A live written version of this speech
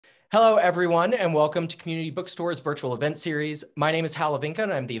Hello, everyone, and welcome to Community Bookstore's virtual event series. My name is Hal Lavinka,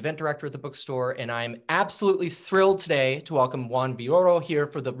 and I'm the event director at the bookstore, and I'm absolutely thrilled today to welcome Juan Villoro here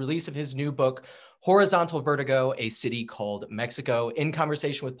for the release of his new book, Horizontal Vertigo, A City Called Mexico, in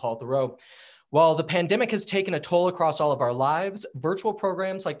conversation with Paul Theroux. While the pandemic has taken a toll across all of our lives, virtual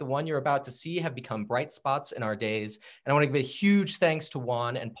programs like the one you're about to see have become bright spots in our days, and I want to give a huge thanks to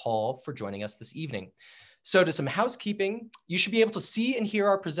Juan and Paul for joining us this evening. So to some housekeeping, you should be able to see and hear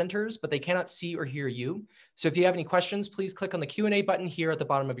our presenters, but they cannot see or hear you. So if you have any questions, please click on the Q&A button here at the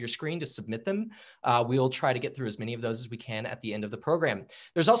bottom of your screen to submit them. We'll try to get through as many of those as we can at the end of the program.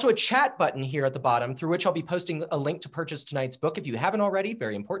 There's also a chat button here at the bottom through which I'll be posting a link to purchase tonight's book if you haven't already,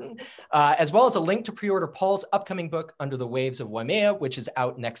 very important, as well as a link to pre-order Paul's upcoming book, Under the Waves of Waimea, which is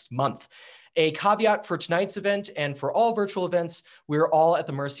out next month. A caveat for tonight's event and for all virtual events, we're all at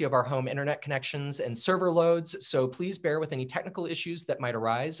the mercy of our home internet connections and server loads, so please bear with any technical issues that might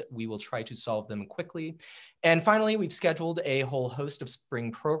arise. We will try to solve them quickly. And finally, we've scheduled a whole host of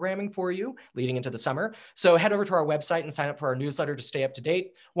spring programming for you leading into the summer. So head over to our website and sign up for our newsletter to stay up to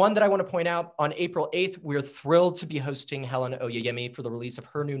date. One that I want to point out, on April 8th, we're thrilled to be hosting Helen Oyeyemi for the release of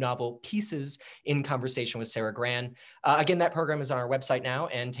her new novel, Pieces, in conversation with Sarah Gran. Again, that program is on our website now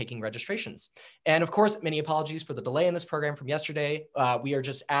and taking registrations. And of course, many apologies for the delay in this program from yesterday. We are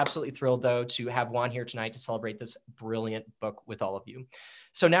just absolutely thrilled, though, to have Juan here tonight to celebrate this brilliant book with all of you.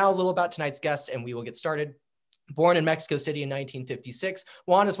 So now a little about tonight's guest, and we will get started. Born in Mexico City in 1956,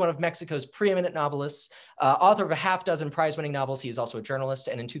 Juan is one of Mexico's preeminent novelists, author of a half-dozen prize-winning novels. He is also a journalist,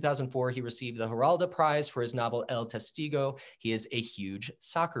 and in 2004, he received the Heralda Prize for his novel El Testigo. He is a huge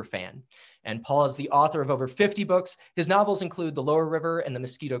soccer fan. And Paul is the author of over 50 books. His novels include The Lower River and The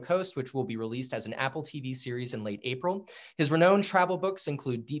Mosquito Coast, which will be released as an Apple TV series in late April. His renowned travel books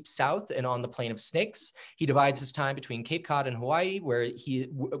include Deep South and On the Plain of Snakes. He divides his time between Cape Cod and Hawaii,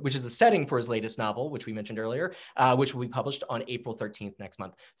 which is the setting for his latest novel, which we mentioned earlier, which will be published on April 13th next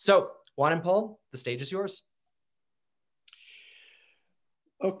month. So, Juan and Paul, the stage is yours.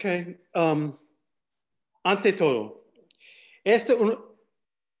 Okay. Ante todo,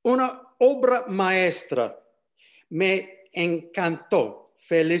 una obra maestra. Me encantó.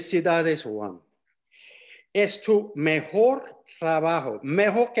 Felicidades, Juan. Es tu mejor trabajo.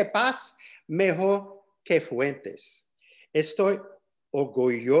 Mejor que Paz, mejor que Fuentes. Estoy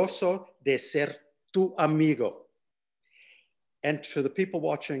orgulloso de ser tu amigo. And to the people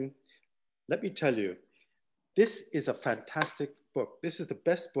watching, let me tell you, this is a fantastic book. This is the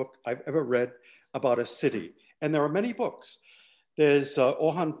best book I've ever read about a city. And there are many books. There's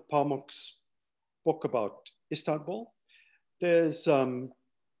Orhan Pamuk's book about Istanbul. There's V.S.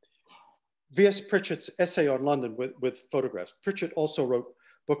 Pritchard's essay on London with photographs. Pritchard also wrote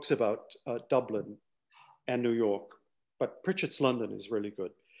books about Dublin and New York, but Pritchard's London is really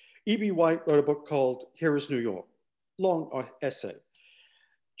good. E.B. White wrote a book called Here is New York, long essay.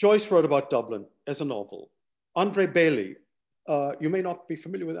 Joyce wrote about Dublin as a novel. Andre Bailey, you may not be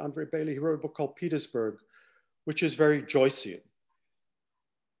familiar with Andre Bailey. He wrote a book called Petersburg, which is very Joycean.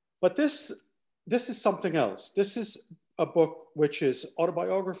 But this is something else. This is a book which is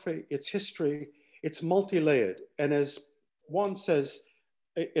autobiography, it's history, it's multi-layered. And as Juan says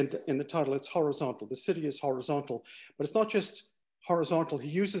in the title, it's horizontal. The city is horizontal, but it's not just horizontal. He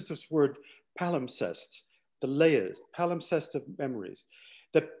uses this word palimpsest, the layers, palimpsest of memories.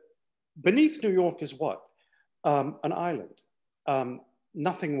 That beneath New York is what? An island.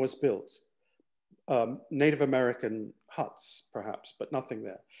 Nothing was built. Native American huts, perhaps, but nothing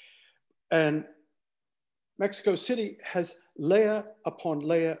there. And Mexico City has layer upon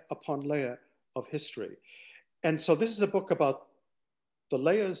layer upon layer of history. And so this is a book about the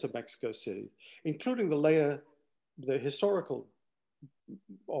layers of Mexico City, including the historical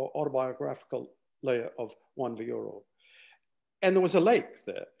or autobiographical layer of Juan Villoro. And there was a lake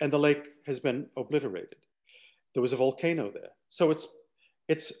there, and the lake has been obliterated. There was a volcano there. So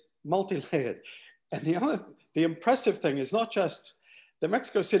it's multi-layered. And the impressive thing is not just that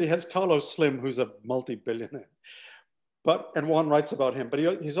Mexico City has Carlos Slim, who's a multi-billionaire, and Juan writes about him, but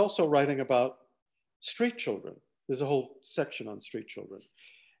he's also writing about street children. There's a whole section on street children.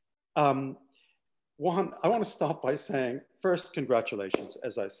 Juan, I want to start by saying, first, congratulations,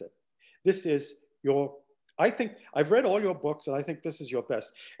 as I said. This is I think, I've read all your books, and I think this is your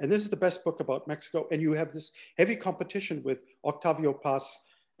best. And this is the best book about Mexico, and you have this heavy competition with Octavio Paz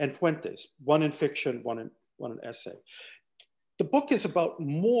and Fuentes, one in fiction, one in essay. The book is about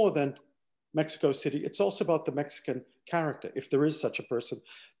more than Mexico City. It's also about the Mexican character, if there is such a person,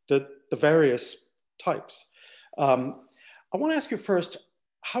 the various types. I want to ask you first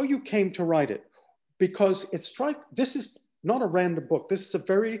how you came to write it, because this is not a random book. This is a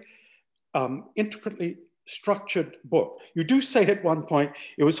very intricately structured book. You do say at one point,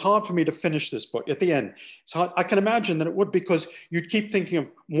 it was hard for me to finish this book at the end. It's hard. I can imagine that it would, because you'd keep thinking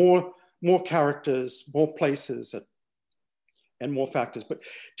of more characters, more places, and more factors. But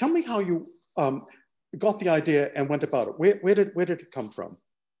tell me how you got the idea and went about it. Where did it come from?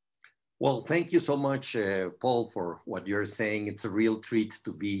 Well, thank you so much, Paul, for what you're saying. It's a real treat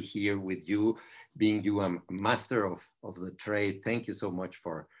to be here with you, being you a master of the trade. Thank you so much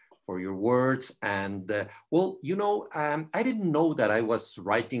for your words. And well, you know, I didn't know that I was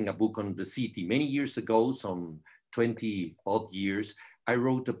writing a book on the city. Many years ago, some 20 odd years, I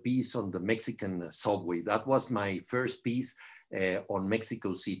wrote a piece on the Mexican subway. That was my first piece on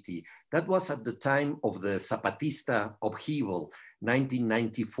Mexico City. That was at the time of the Zapatista upheaval,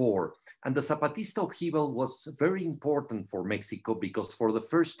 1994. And the Zapatista upheaval was very important for Mexico because for the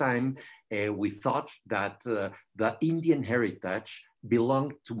first time, we thought that the Indian heritage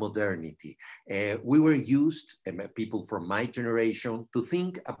belonged to modernity. We were used, people from my generation, to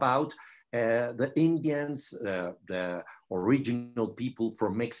think about the Indians, the original people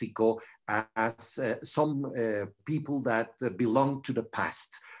from Mexico, as some people that belonged to the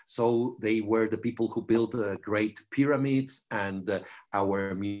past. So they were the people who built the great pyramids, and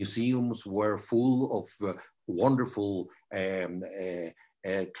our museums were full of wonderful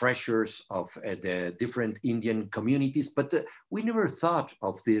treasures of the different Indian communities. But we never thought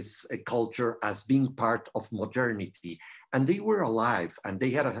of this culture as being part of modernity. And they were alive, and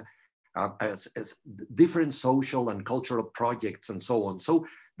they had as different social and cultural projects and so on. So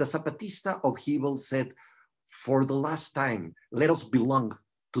the Zapatista upheaval said, for the last time, let us belong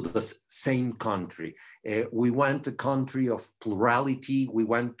to the same country. We want a country of plurality. We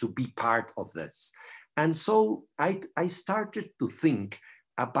want to be part of this. And so I started to think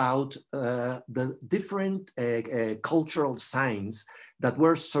about the different cultural signs that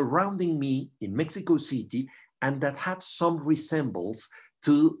were surrounding me in Mexico City and that had some resemblance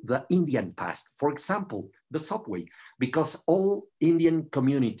to the Indian past. For example, the subway, because all Indian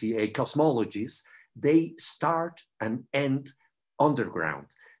community cosmologies, they start and end underground.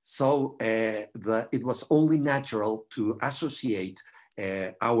 So it was only natural to associate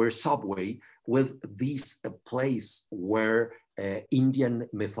our subway with this place where Indian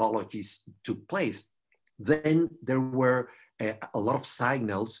mythologies took place. Then there were a lot of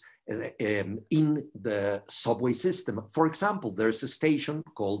signals in the subway system. For example, there's a station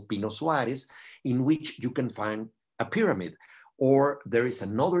called Pino Suarez in which you can find a pyramid. Or there is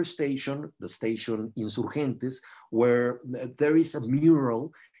another station, the station Insurgentes, where there is a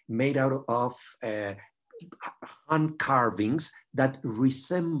mural made out of hand carvings that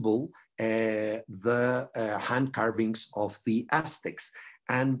resemble the hand carvings of the Aztecs.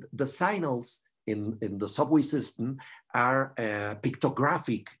 And the signals in the subway system are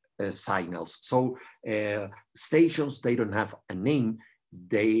pictographic signals. So stations, they don't have a name,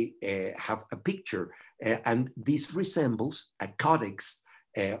 they have a picture. And this resembles a codex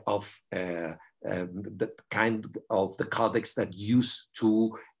of the kind of the codex that used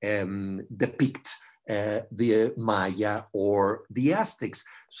to depict the Maya or the Aztecs.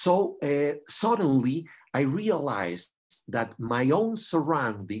 So suddenly I realized that my own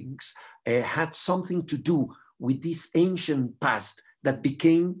surroundings had something to do with this ancient past that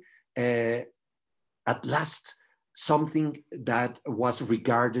became at last something that was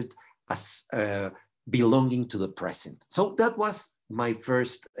regarded as belonging to the present. So that was my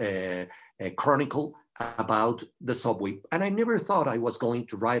first chronicle about the subway. And I never thought I was going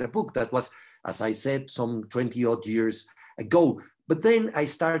to write a book. That was, as I said, some 20 odd years ago. But then I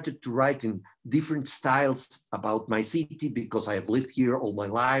started to write in different styles about my city because I have lived here all my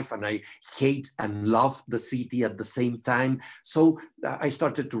life and I hate and love the city at the same time. So I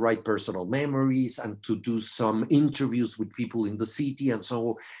started to write personal memories and to do some interviews with people in the city and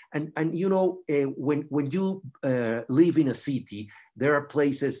so on. And you know, when you live in a city, there are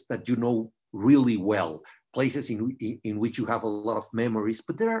places that you know really well, places in which you have a lot of memories,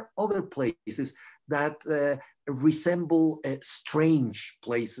 but there are other places that resemble strange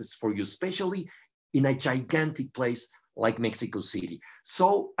places for you, especially in a gigantic place like Mexico City.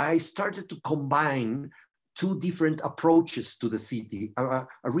 So I started to combine two different approaches to the city, a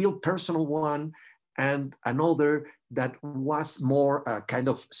real personal one and another that was more a kind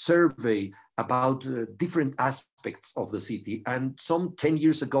of survey about different aspects of the city. And some 10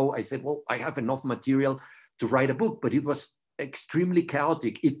 years ago, I said, well, I have enough material to write a book, but it was extremely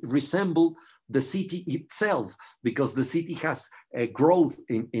chaotic. It resembled the city itself because the city has growth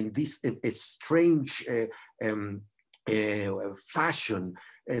in this strange fashion.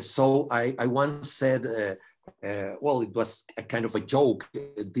 So I once said well, it was a kind of a joke.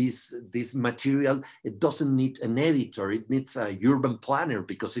 This material, it doesn't need an editor. It needs a urban planner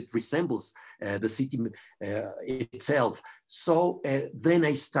because it resembles the city itself. So then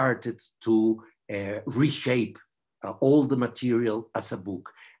I started to reshape all the material as a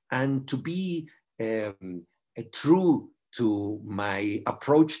book. And to be true to my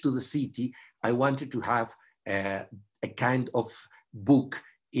approach to the city, I wanted to have a kind of book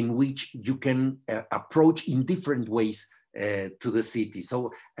in which you can approach in different ways to the city.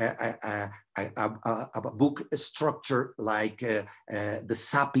 So a book structure like the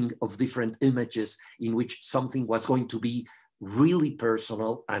zapping of different images in which something was going to be really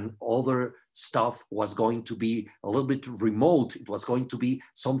personal and other stuff was going to be a little bit remote. It was going to be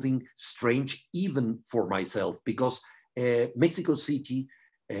something strange even for myself, because Mexico City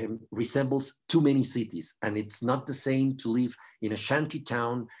resembles too many cities, and it's not the same to live in a shanty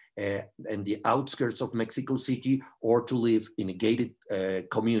town in the outskirts of Mexico City, or to live in a gated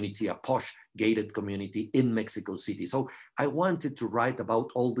community, a posh gated community in Mexico City. So I wanted to write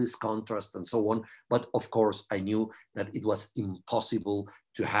about all this contrast and so on, but of course I knew that it was impossible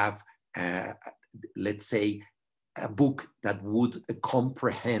to have, let's say, a book that would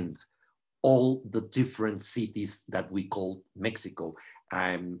comprehend all the different cities that we call Mexico.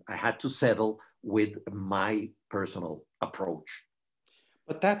 I had to settle with my personal approach.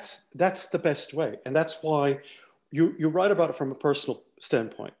 But that's the best way. And that's why you write about it from a personal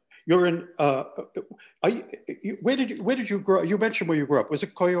standpoint. You're in, where did you grow? You mentioned where you grew up. Was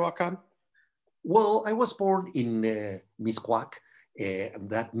it Coyoacan? Well, I was born in Miscuac.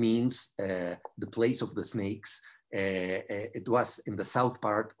 That means the place of the snakes. It was in the south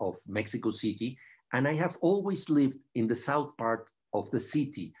part of Mexico City. And I have always lived in the south part of the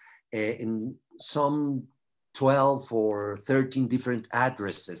city in some 12 or 13 different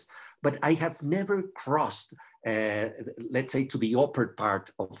addresses, but I have never crossed, let's say, to the upper part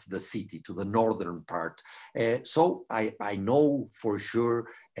of the city, to the northern part. So I know for sure,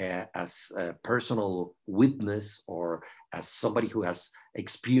 as a personal witness or as somebody who has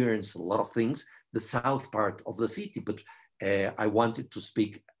experienced a lot of things, the south part of the city, but I wanted to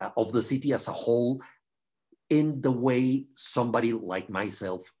speak of the city as a whole in the way somebody like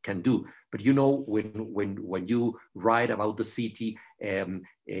myself can do. But you know, when you write about the city,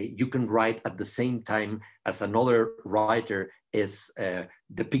 you can write at the same time as another writer is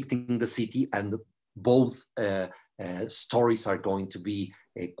depicting the city, and both stories are going to be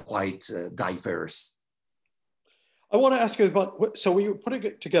quite diverse. I want to ask you about, so when you're putting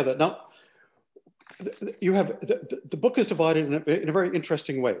it together, now, you have, the book is divided in a very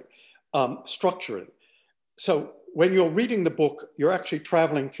interesting way, structurally. So when you're reading the book, you're actually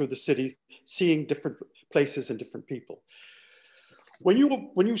traveling through the city, seeing different places and different people. When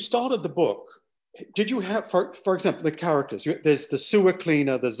you started the book, did you have, for example, the characters? There's the sewer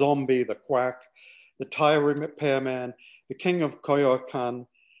cleaner, the zombie, the quack, the tire repairman, the king of Coyoacan,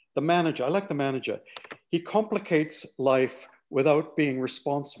 the manager. I like the manager. He complicates life without being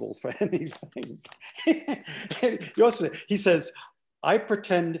responsible for anything. He says, they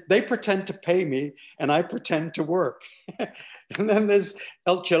pretend to pay me and I pretend to work. And then there's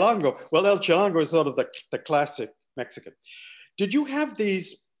El Chilango. Well, El Chilango is sort of the classic Mexican. Did you have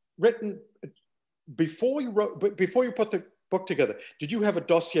these written before you put the book together? Did you have a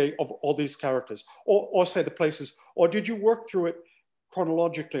dossier of all these characters or say the places, or did you work through it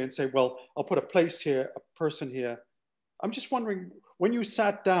chronologically and say, well, I'll put a place here, a person here? I'm just wondering, when you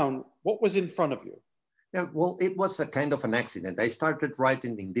sat down, what was in front of you? Yeah, well, it was a kind of an accident. I started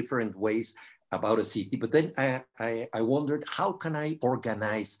writing in different ways about a city, but then I wondered, how can I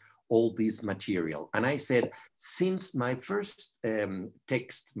organize all this material? And I said, since my first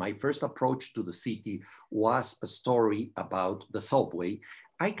text, my first approach to the city was a story about the subway,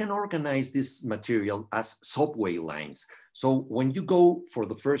 I can organize this material as subway lines. So when you go for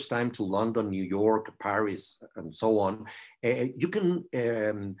the first time to London, New York, Paris, and so on, you can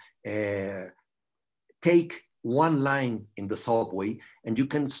take one line in the subway and you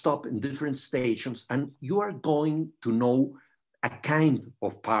can stop in different stations and you are going to know a kind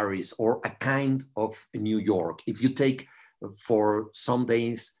of Paris or a kind of New York if you take for some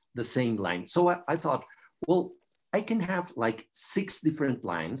days the same line. So I thought, well, I can have like 6 different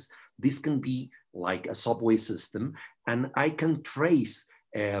lines. This can be like a subway system, and I can trace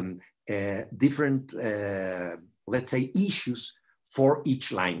different, let's say, issues for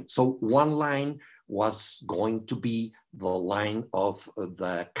each line. So one line was going to be the line of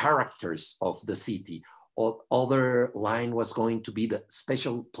the characters of the city. Other line was going to be the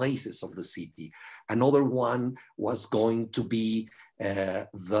special places of the city. Another one was going to be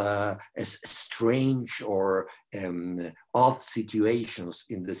the strange or odd situations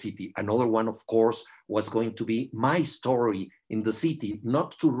in the city. Another one, of course, was going to be my story in the city,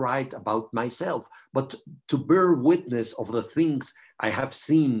 not to write about myself, but to bear witness of the things I have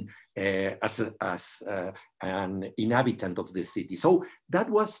seen as an inhabitant of the city. So that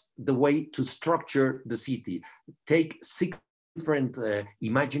was the way to structure the city. Take 6 different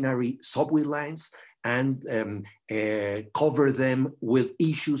imaginary subway lines and cover them with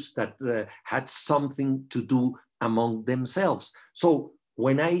issues that had something to do among themselves. So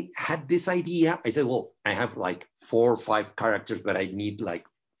when I had this idea, I said, well, I have like 4 or 5 characters, but I need like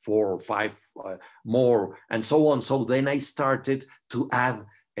 4 or 5 more, and so on. So then I started to add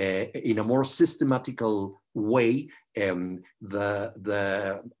in a more systematical way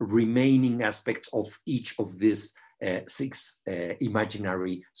the remaining aspects of each of these 6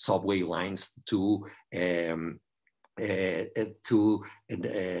 imaginary subway lines to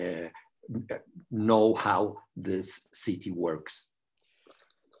know how this city works.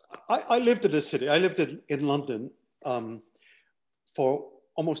 I lived in a city. I lived in London for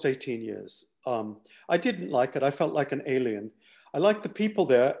almost 18 years. I didn't like it. I felt like an alien. I liked the people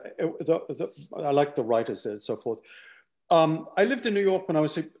there. I liked the writers there and so forth. I lived in New York when I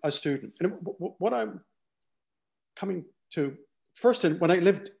was a student. And what I'm coming to first, when I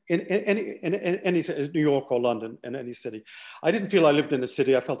lived in any New York or London, in any city, I didn't feel I lived in a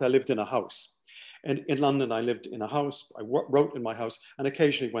city. I felt I lived in a house. And in London, I lived in a house. I wrote in my house and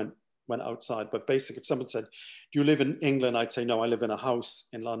occasionally went outside. But basically, if someone said, do you live in England? I'd say, no, I live in a house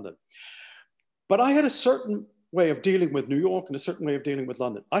in London. But I had a certain way of dealing with New York and a certain way of dealing with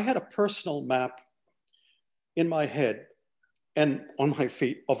London. I had a personal map in my head and on my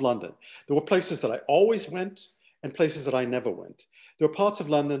feet of London. There were places that I always went and places that I never went. There were parts of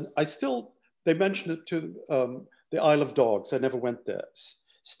London, they mentioned it to the Isle of Dogs. I never went there.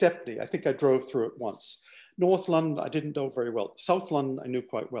 Stepney, I think I drove through it once. North London, I didn't know very well. South London, I knew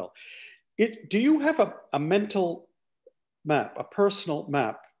quite well. Do you have a mental map, a personal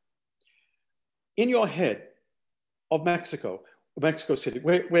map in your head of Mexico City,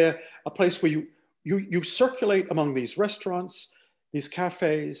 where a place where you circulate among these restaurants, these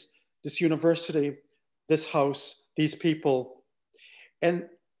cafes, this university, this house, these people, so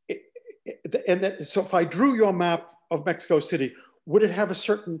if I drew your map of Mexico City, would it have a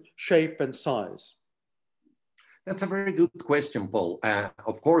certain shape and size? That's a very good question, Paul.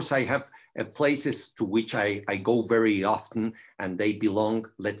 Of course, I have places to which I go very often, and they belong,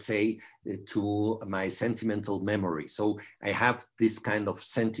 let's say, to my sentimental memory. So I have this kind of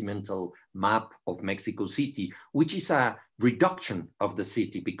sentimental map of Mexico City, which is a reduction of the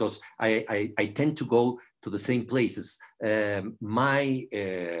city because I tend to go to the same places. My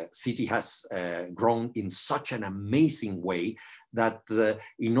city has grown in such an amazing way that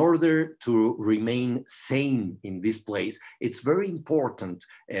in order to remain sane in this place, it's very important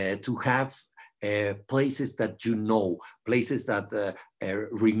to have places that you know, places that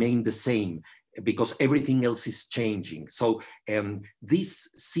remain the same, because everything else is changing. So this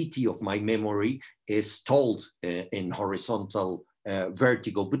city of my memory is told in Horizontal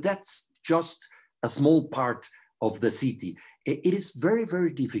Vertigo, but that's just a small part of the city. It is very,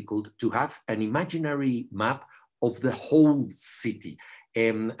 very difficult to have an imaginary map of the whole city.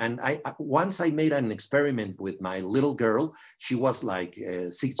 And once I made an experiment with my little girl. She was like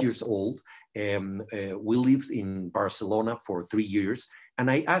 6 years old. We lived in Barcelona for 3 years, and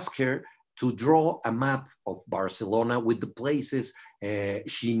I asked her to draw a map of Barcelona with the places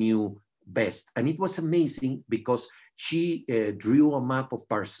she knew best. And it was amazing because she drew a map of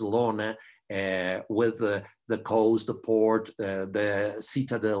Barcelona with the coast, the port, the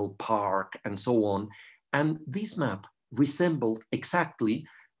Citadel Park, and so on. And this map resembled exactly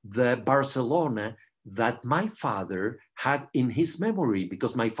the Barcelona that my father had in his memory,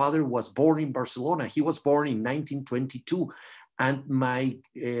 because my father was born in Barcelona. He was born in 1922. And my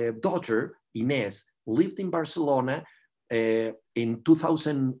daughter, Inés, lived in Barcelona in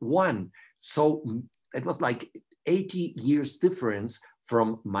 2001. So it was like 80 years difference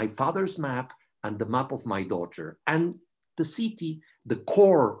from my father's map and the map of my daughter. And the city, the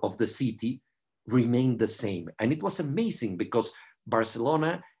core of the city, remained the same. And it was amazing because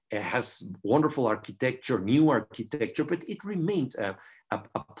Barcelona has wonderful architecture, new architecture, but it remained a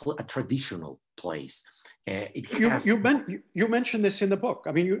traditional place. You mentioned this in the book.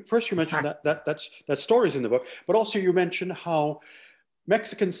 I mean, you mentioned exactly. that story's in the book, but also you mentioned how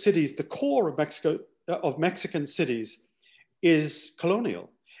Mexican cities, the core of Mexican cities, is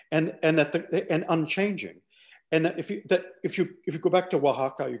colonial. and and unchanging. And that if you go back to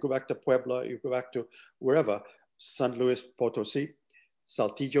Oaxaca, you go back to Puebla, you go back to wherever, San Luis Potosí,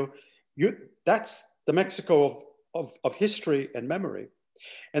 Saltillo, that's the Mexico of history and memory.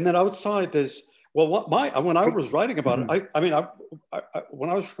 And then outside there's, well, when I was writing about it, when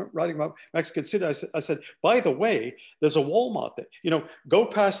I was writing about Mexican City, I said, by the way, there's a Walmart there. You know, go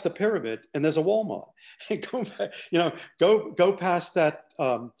past the pyramid and there's a Walmart. Go past that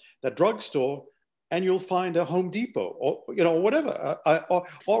that drugstore and you'll find a Home Depot, or whatever,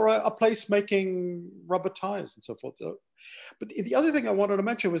 or a place making rubber tires and so forth. So, but the other thing I wanted to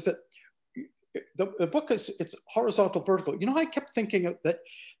mention was that the book it's horizontal vertical. You know, I kept thinking that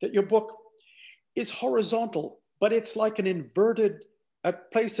your book is horizontal, but it's like a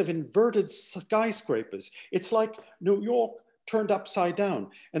place of inverted skyscrapers. It's like New York turned upside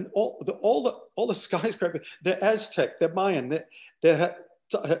down, and all the skyscrapers, they're Aztec, they're Mayan, they're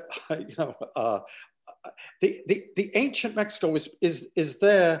the ancient Mexico is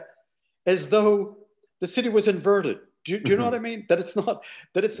there as though the city was inverted. Do you know what I mean? It's not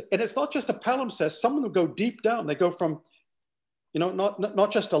just a palimpsest. Some of them go deep down. They go from,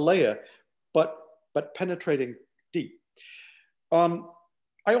 not just a layer, but penetrating deep. I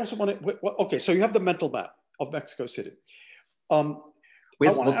also want to, okay, so you have the mental map of Mexico City.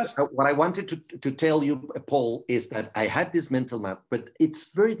 What I wanted to tell you, Paul, is that I had this mental map, but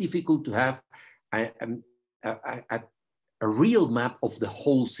it's very difficult to have a real map of the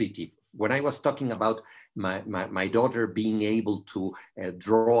whole city. When I was talking about my daughter being able to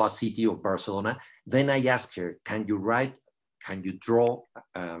draw a city of Barcelona, then I asked her, can you draw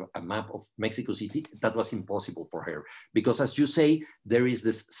a map of Mexico City? That was impossible for her, because as you say, there is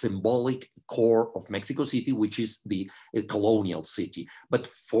this symbolic core of Mexico City, which is the colonial city. But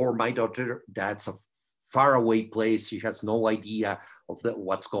for my daughter, that's a faraway place. She has no idea of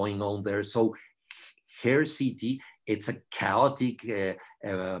what's going on there. So her city, it's a chaotic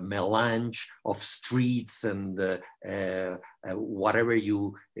melange of streets and whatever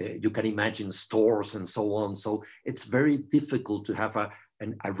you can imagine, stores and so on. So it's very difficult to have a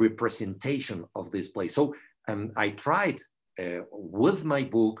representation of this place. So I tried with my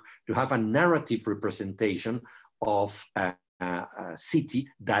book to have a narrative representation of a city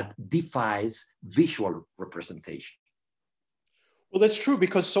that defies visual representation. Well, that's true,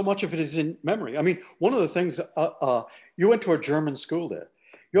 because so much of it is in memory. I mean, one of the things, you went to a German school there.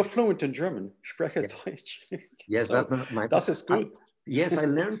 You're fluent in German. Spreche Deutsch. Yes, so, das ist gut. Yes, I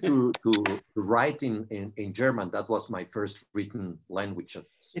learned to write in German. That was my first written language.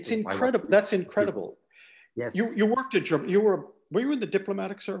 It's incredible. That's incredible. Yes. You worked in German. Were you in the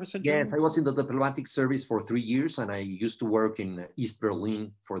diplomatic service in Germany? Yes, I was in the diplomatic service for 3 years, and I used to work in East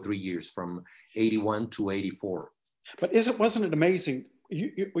Berlin for 3 years, from 81 to 84. But wasn't it amazing?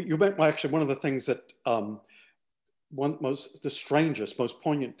 You meant, well, actually, one of the things that the strangest, most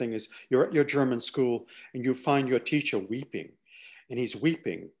poignant thing is you're at your German school and you find your teacher weeping, and he's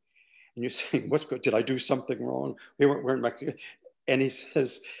weeping, and you're saying, "What's good? Did I do something wrong?" We're in Mexico, and he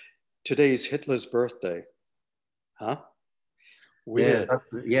says, "Today's Hitler's birthday." Huh? Weird.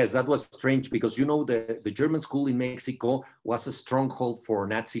 Yes, that was strange, because the German school in Mexico was a stronghold for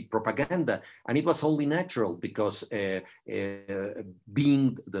Nazi propaganda, and it was only natural, because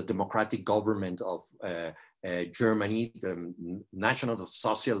being the democratic government of Germany, the National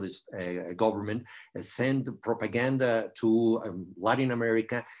Socialist government, sent propaganda to Latin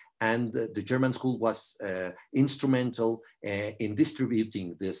America, and the German school was instrumental in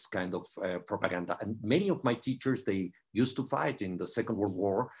distributing this kind of propaganda. And many of my teachers, they used to fight in the Second World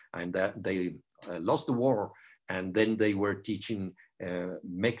War, and they lost the war, and then they were teaching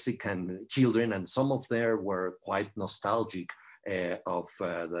Mexican children, and some of them were quite nostalgic of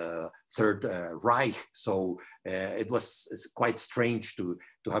the Third Reich. So it's quite strange to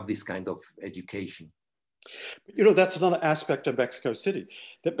have this kind of education. That's another aspect of Mexico City,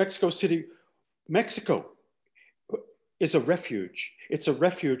 that Mexico is a refuge. It's a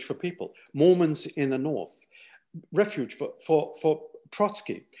refuge for people. Mormons in the north, refuge for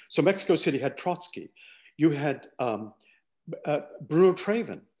Trotsky. So Mexico City had Trotsky. You had Bruno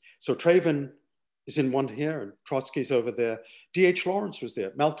Traven. So Traven is in one here, and Trotsky's over there. D.H. Lawrence was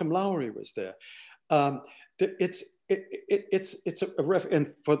there. Malcolm Lowry was there. It's a refuge,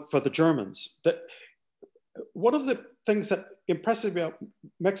 and for the Germans. One of the things that impresses me about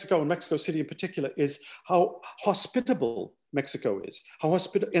Mexico, and Mexico City in particular, is how hospitable Mexico is. How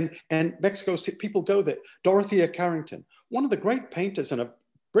hospitable, and Mexico City, people go there. Dorothea Carrington, one of the great painters and a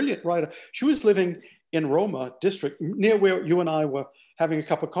brilliant writer. She was living in Roma district, near where you and I were having a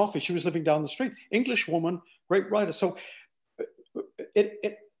cup of coffee. She was living down the street. English woman, great writer. So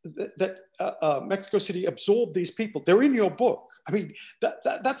Mexico City absorbed these people. They're in your book. I mean,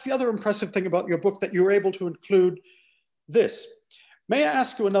 that's the other impressive thing about your book, that you were able to include this. May I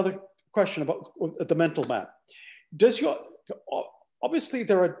ask you another question about the mental map? Obviously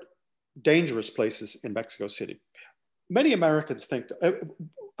there are dangerous places in Mexico City. Many Americans think,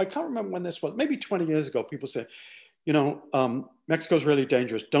 I can't remember when this was, maybe 20 years ago, people said, you know, Mexico's really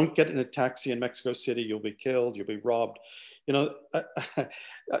dangerous. Don't get in a taxi in Mexico City. You'll be killed. You'll be robbed. You know,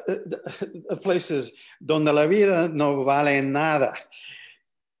 places donde la vida no vale nada.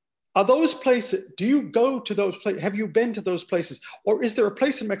 Are those places, do you go to those places? Have you been to those places? Or is there a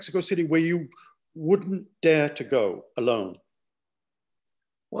place in Mexico City where you wouldn't dare to go alone?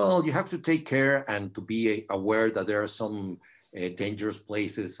 Well, you have to take care and to be aware that there are some dangerous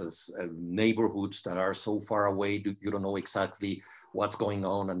places, as neighborhoods that are so far away, you don't know exactly what's going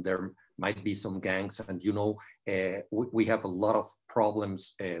on, and there might be some gangs. And you know, we have a lot of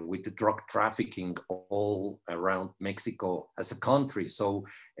problems with the drug trafficking all around Mexico as a country. So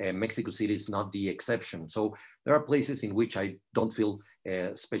Mexico City is not the exception. So there are places in which I don't feel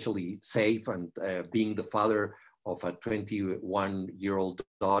especially safe, and being the father of a 21-year-old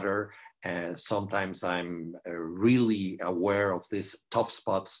daughter, sometimes I'm really aware of these tough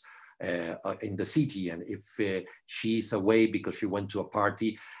spots in the city. And if she's away because she went to a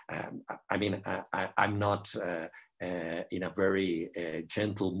party, I mean, I'm not in a very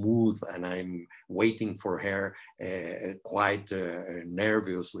gentle mood, and I'm waiting for her quite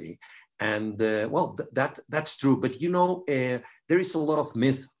nervously. And well, that's true. But you know, there is a lot of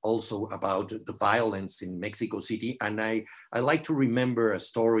myth also about the violence in Mexico City. And I like to remember a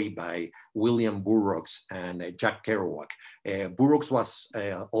story by William Burroughs and Jack Kerouac. Burroughs was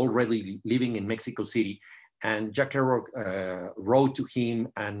already living in Mexico City, and Jack Kerouac wrote to him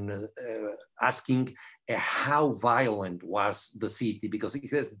and asking how violent was the city, because he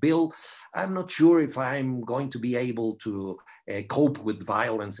says, Bill, I'm not sure if I'm going to be able to cope with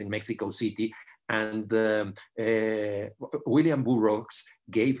violence in Mexico City. And William Burroughs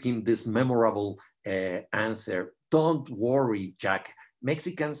gave him this memorable answer: don't worry, Jack,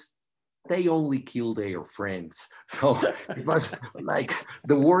 Mexicans, they only kill their friends. So it was like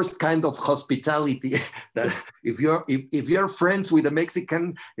the worst kind of hospitality, that if you're friends with a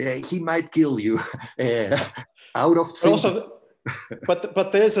Mexican, he might kill you out of sympathy.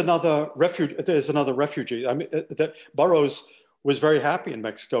 But there's another refugee. I mean, that Burroughs was very happy in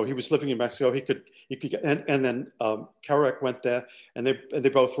Mexico. He was living in Mexico. He could get, and then Kerouac went there, and they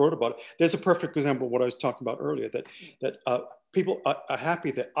both wrote about it. There's a perfect example of what I was talking about earlier, that people are happy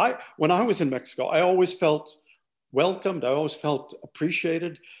that when I was in Mexico, I always felt welcomed. I always felt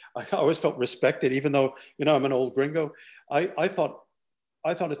appreciated. I always felt respected, even though, you know, I'm an old gringo. I thought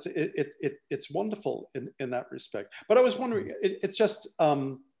it's wonderful in that respect. But I was wondering, it's just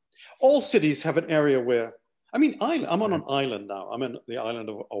all cities have an area where, I mean, I'm on an island now. I'm in the island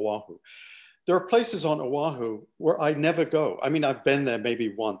of Oahu. There are places on Oahu where I never go. I mean, I've been there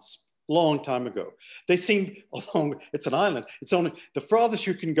maybe once, long time ago. They seem, although it's an island, it's only, the farthest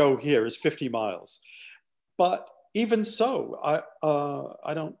you can go here is 50 miles. But even so, I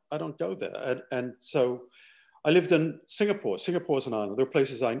don't go there. And so I lived in Singapore. Singapore is an island. There are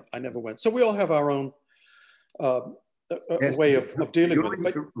places I never went. So we all have our own yes, way of dealing with it.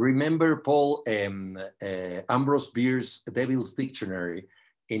 But remember, Paul, Ambrose Bierce's Devil's Dictionary,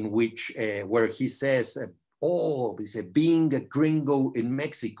 in which where he says, oh, he said, being a gringo in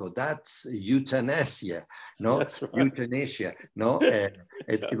Mexico, that's euthanasia, no? That's right. Euthanasia, no? It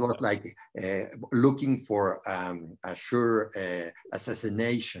was like looking for a sure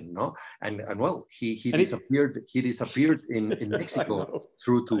assassination, no? And well, he disappeared. He disappeared in Mexico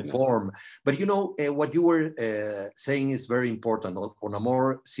through to form. But you know, what you were saying is very important. On a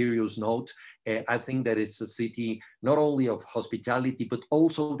more serious note, I think that it's a city not only of hospitality, but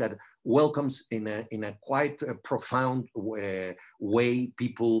also that welcomes in a quite profound way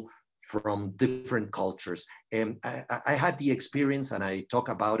people from different cultures. And I had the experience, and I talk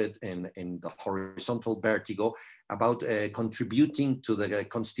about it in the Horizontal Vertigo, about contributing to the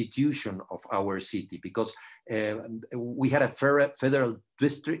constitution of our city, because we had a federal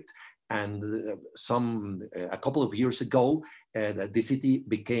district, and a couple of years ago, the city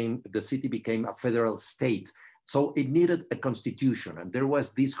became a federal state. So it needed a constitution, and there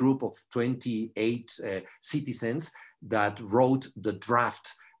was this group of 28 citizens that wrote the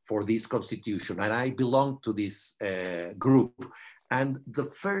draft for this constitution, and I belonged to this group. And the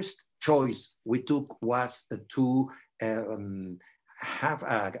first choice we took was to have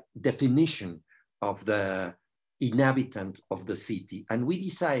a definition of the inhabitant of the city, and we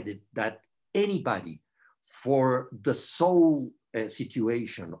decided that anybody, for the sole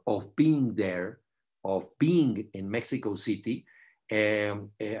situation of being there, of being in Mexico City,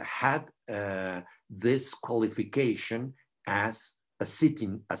 had this qualification as a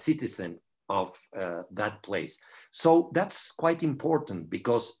citizen of that place. So that's quite important,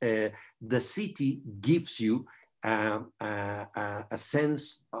 because the city gives you a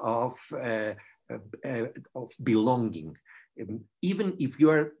sense of belonging. Even if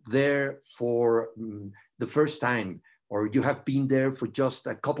you are there for the first time, or you have been there for just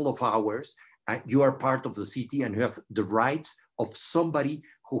a couple of hours, you are part of the city, and you have the rights of somebody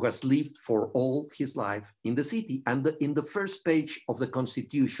who has lived for all his life in the city. And in the first page of the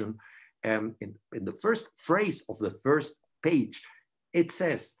Constitution, in the first phrase of the first page, it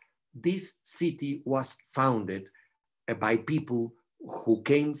says, this city was founded by people who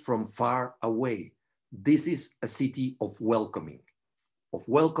came from far away. This is a city of welcoming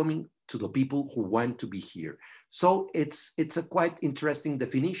to the people who want to be here. So it's a quite interesting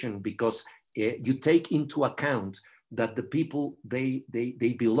definition, because you take into account that the people, they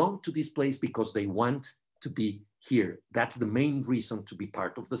belong to this place because they want to be here. That's the main reason to be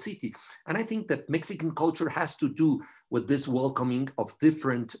part of the city. And I think that Mexican culture has to do with this welcoming of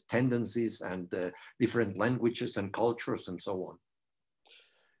different tendencies and different languages and cultures and so on.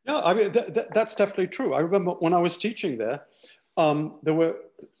 Yeah, I mean, that's definitely true. I remember when I was teaching there, there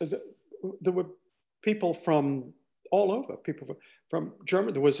were people from all over, people from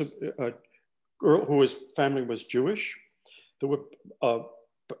Germany. There was a girl whose family was Jewish. There were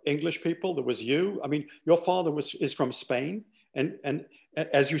English people. There was you. I mean, your father is from Spain, and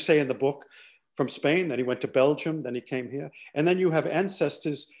as you say in the book, from Spain. Then he went to Belgium. Then he came here, and then you have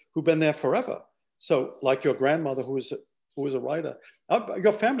ancestors who've been there forever. So, like your grandmother, who was a writer.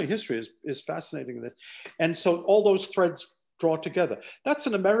 Your family history is fascinating, and so all those threads draw together. That's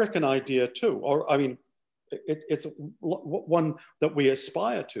an American idea too, or I mean, it's one that we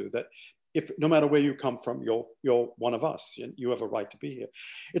aspire to. That if no matter where you come from, you're one of us, and you have a right to be here.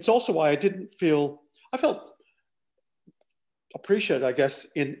 It's also why I felt appreciated, I guess,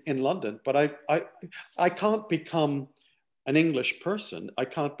 in London, but I can't become an English person. I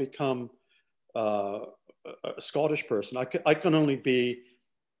can't become a Scottish person. I can only be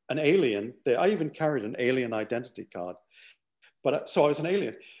an alien. I even carried an alien identity card, so I was an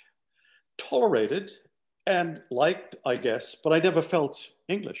alien, tolerated and liked, I guess, but I never felt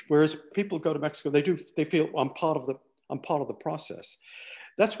English. Whereas people go to Mexico, they feel I'm part of the process.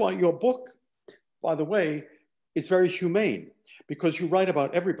 That's why your book, by the way, is very humane, because you write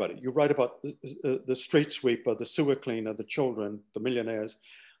about everybody. You write about the street sweeper, the sewer cleaner, the children, the millionaires,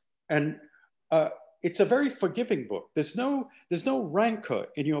 and it's a very forgiving book. There's no rancor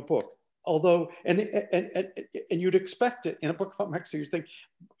in your book, although and you'd expect it in a book about Mexico. You think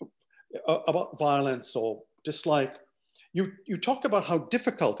about violence or dislike. You talk about how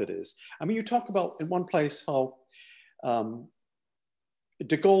difficult it is. I mean, you talk about in one place how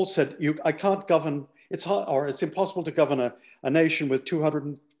de Gaulle said, "I can't govern. It's hard, or it's impossible to govern a nation with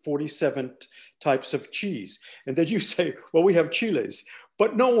 247 types of cheese." And then you say, "Well, we have chiles."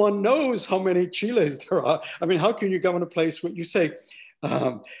 But no one knows how many chiles there are. I mean, how can you govern a place where you say,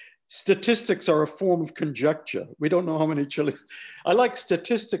 statistics are a form of conjecture. We don't know how many chiles. I like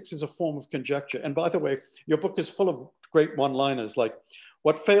statistics as a form of conjecture. And by the way, your book is full of great one-liners like,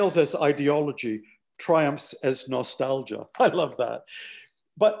 what fails as ideology triumphs as nostalgia. I love that.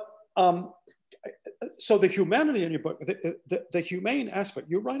 But so the humanity in your book, the humane aspect,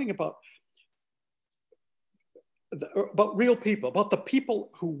 you're writing about real people, about the people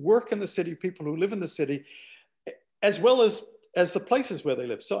who work in the city, people who live in the city, as well as the places where they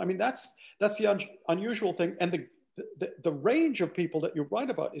live. So, I mean, that's the unusual thing. And the range of people that you write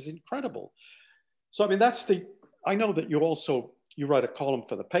about is incredible. So, I mean, I know that you write a column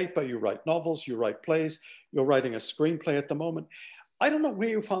for the paper, you write novels, you write plays, you're writing a screenplay at the moment. I don't know where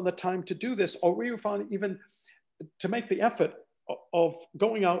you found the time to do this, or where you found even to make the effort of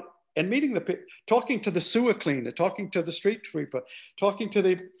going out and meeting talking to the sewer cleaner, talking to the street sweeper, talking to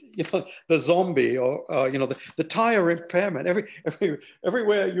the zombie, or the tire impairment.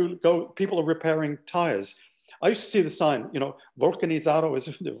 Everywhere you go, people are repairing tires. I used to see the sign, vulcanizado is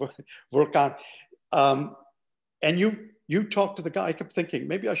volcan, and you talk to the guy. I kept thinking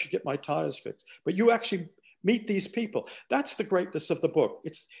maybe I should get my tires fixed, but you actually meet these people. That's the greatness of the book.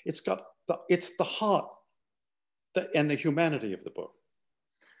 It's the heart and the humanity of the book.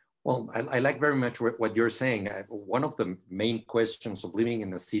 Well, I like very much what you're saying. One of the main questions of living in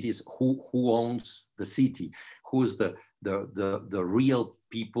the city is who owns the city? Who's the real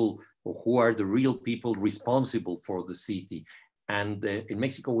people, or who are the real people responsible for the city? And in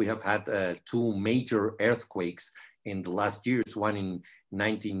Mexico, we have had 2 major earthquakes in the last years, one in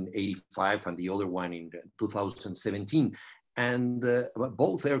 1985 and the other one in 2017. And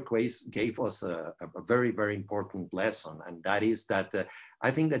both earthquakes gave us a very, very important lesson. And that is that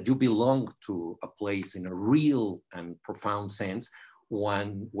I think that you belong to a place in a real and profound sense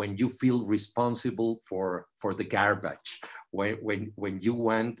when you feel responsible for the garbage, when you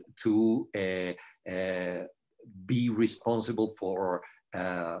want to be responsible for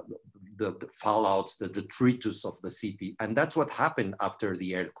the fallouts, the detritus of the city. And that's what happened after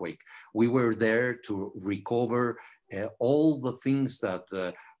the earthquake. We were there to recover all the things that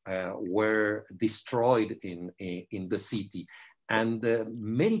were destroyed in the city. And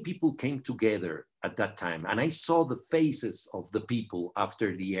many people came together at that time. And I saw the faces of the people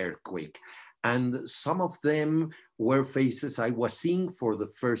after the earthquake. And some of them were faces I was seeing for the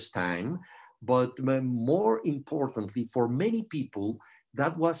first time. But more importantly, for many people,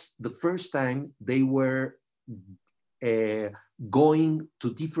 that was the first time they were going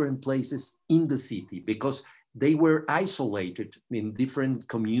to different places in the city, because they were isolated in different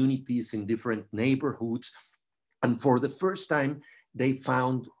communities, in different neighborhoods. And for the first time, they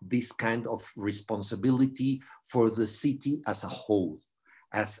found this kind of responsibility for the city as a whole,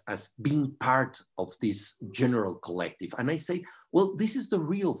 as being part of this general collective. And I say, well, this is the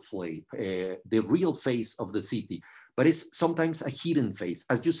real face of the city, but it's sometimes a hidden face.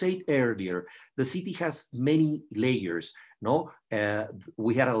 As you said earlier, the city has many layers. No,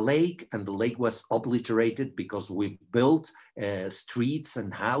 we had a lake, and the lake was obliterated because we built streets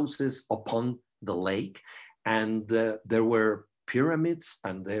and houses upon the lake. And there were pyramids,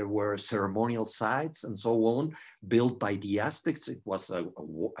 and there were ceremonial sites and so on, built by the Aztecs. It was a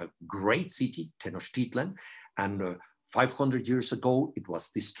great city, Tenochtitlan. And 500 years ago, it was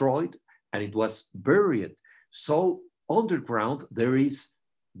destroyed and it was buried. So underground, there is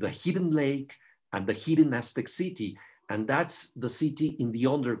the hidden lake and the hidden Aztec city. And that's the city in the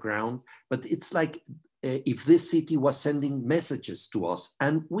underground. But it's like if this city was sending messages to us.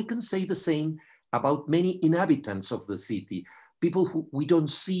 And we can say the same about many inhabitants of the city, people who we don't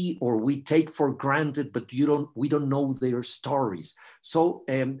see or we take for granted, but we don't know their stories. So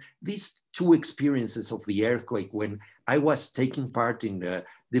these two experiences of the earthquake, when I was taking part in the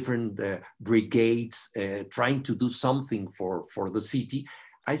different brigades, trying to do something for the city,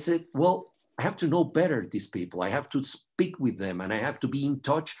 I said, well, I have to know better these people. I have to speak with them, and I have to be in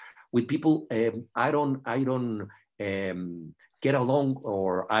touch with people I don't get along,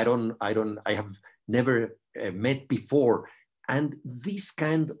 or I have never met before. And this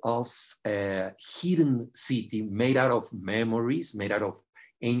kind of hidden city made out of memories, made out of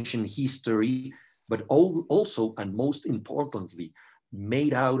ancient history, but also, and most importantly,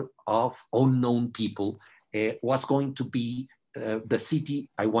 made out of unknown people, was going to be the city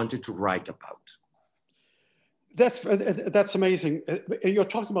I wanted to write about. That's amazing. You're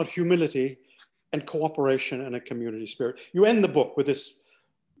talking about humility and cooperation and a community spirit. You end the book with this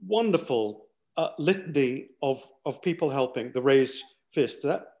wonderful litany of people helping, the raised fist.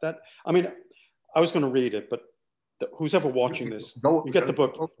 I mean, I was going to read it, but who's ever watching this, you get the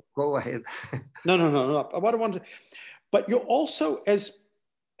book. Go ahead. No. What I wanted, but you're also as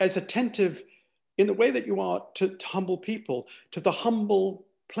attentive in the way that you are to humble people, to the humble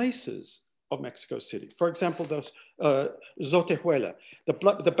places of Mexico City. For example, those Zotehuela,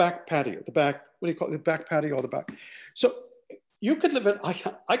 the back patio, the back, what do you call it, the back patio or the back. So you could live in,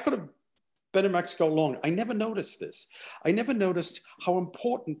 I could have been in Mexico long. I never noticed this. I never noticed how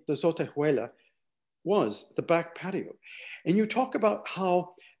important the Zotehuela was, the back patio. And you talk about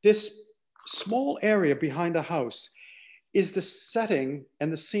how this small area behind a house is the setting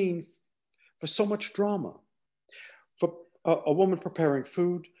and the scene for so much drama, for a woman preparing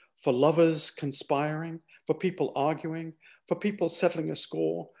food, for lovers conspiring, for people arguing, for people settling a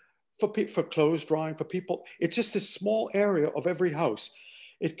score, for clothes drying, for people. It's just this small area of every house.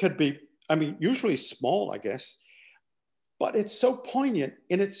 It could be, I mean, usually small, I guess, but it's so poignant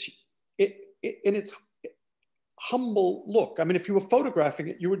in its humble look. I mean, if you were photographing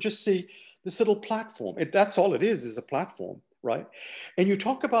it, you would just see this little platform. That's all it is a platform, right? And you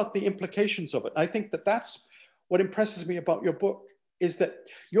talk about the implications of it. I think that that's what impresses me about your book, is that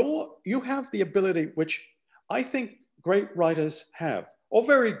you have the ability, which I think great writers have, or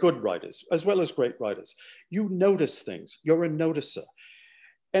very good writers, as well as great writers. You notice things, you're a noticer.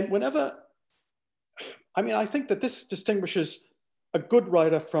 And whenever, I mean, I think that this distinguishes a good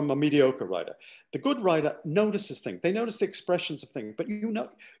writer from a mediocre writer. The good writer notices things. They notice the expressions of things, but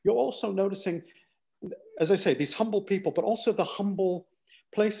you're also noticing, as I say, these humble people, but also the humble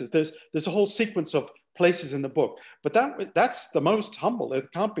places. There's a whole sequence of places in the book, but that's the most humble. There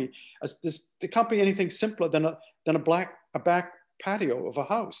can't be anything simpler than than a back patio of a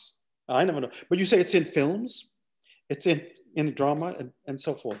house. I never know. But you say it's in films, it's in drama and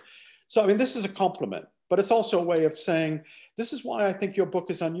so forth. So, I mean, this is a compliment, but it's also a way of saying, this is why I think your book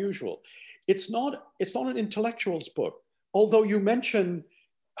is unusual. It's not an intellectual's book, although you mention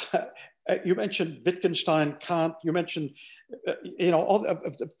Wittgenstein, Kant, you mentioned, all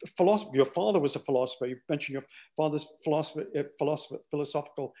of the philosophy. Your father was a philosopher. You mentioned your father's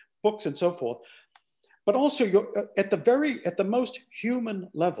philosophical books and so forth. But also, you're at the most human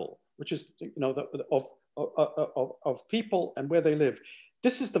level, which is of people and where they live.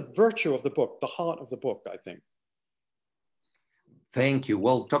 This is the virtue of the book, the heart of the book, I think. Thank you.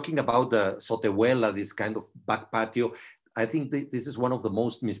 Well, talking about the Sotehuela, this kind of back patio, I think this is one of the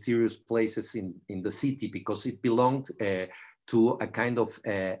most mysterious places in the city because it belonged to a kind of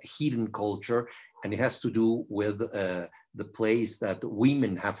hidden culture, and it has to do with the place that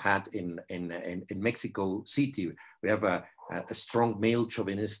women have had in Mexico City. We have a strong male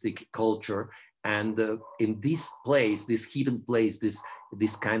chauvinistic culture, and in this place, this hidden place,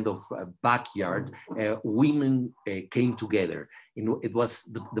 this kind of backyard, women came together. It was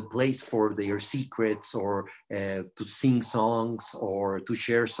the place for their secrets, or to sing songs, or to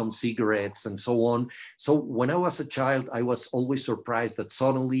share some cigarettes and so on. So when I was a child, I was always surprised that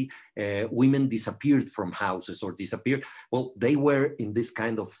suddenly women disappeared from houses or disappeared. Well, they were in this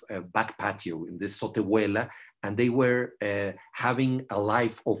kind of back patio, in this Sotehuela, and they were having a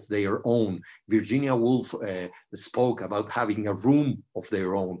life of their own. Virginia Woolf spoke about having a room of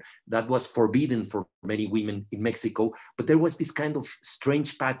their own. That was forbidden for many women in Mexico, but there was this kind of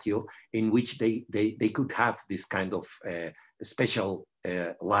strange patio in which they could have this kind of special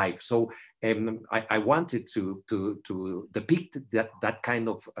life. So I wanted to depict that kind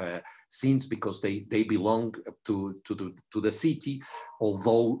of scenes because they belong to the city,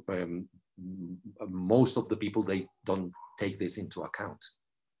 although most of the people, they don't take this into account.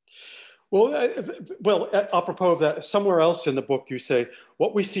 Well, apropos of that, somewhere else in the book you say,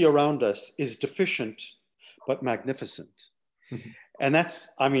 what we see around us is deficient but magnificent. And that's,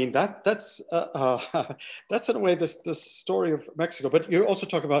 I mean, that's in a way the story of Mexico. But you also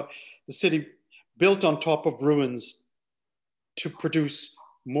talk about the city built on top of ruins to produce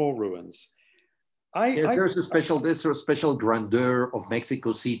more ruins. There's a special grandeur of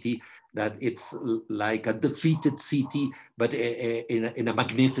Mexico City, that it's like a defeated city, but in a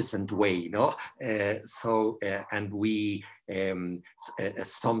magnificent way, you know. And we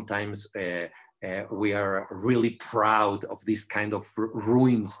sometimes we are really proud of this kind of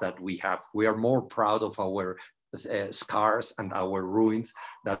ruins that we have. We are more proud of our scars and our ruins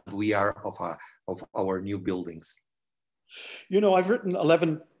than we are of our new buildings. You know, I've written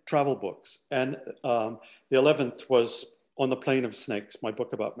 11 travel books, and the 11th was On the Plain of Snakes, my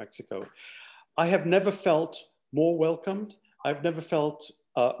book about Mexico. I have never felt more welcomed. I've never felt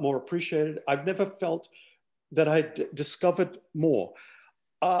more appreciated. I've never felt that I discovered more.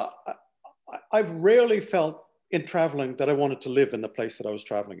 I've rarely felt in traveling that I wanted to live in the place that I was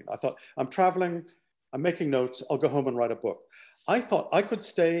traveling in. I thought, I'm traveling, I'm making notes, I'll go home and write a book. I thought I could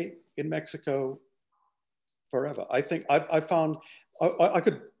stay in Mexico forever. I think I found I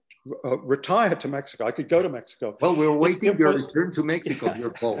could retire to Mexico. I could go to Mexico. Well, we're waiting your return to Mexico, dear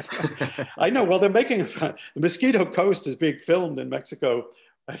Paul. I know. Well, they're making the Mosquito Coast is being filmed in Mexico,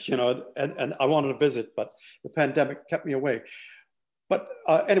 you know, and I wanted to visit, but the pandemic kept me away. But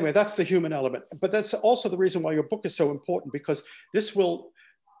anyway, that's the human element. But that's also the reason why your book is so important, because this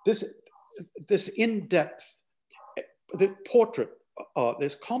in-depth, the portrait,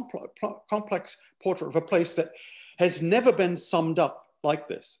 this complex portrait of a place that has never been summed up like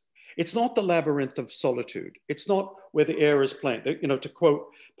this. It's not the labyrinth of solitude. It's not where the air is plain. You know, to quote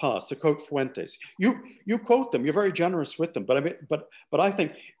Paz, to quote Fuentes. You quote them. You're very generous with them. But I mean, but I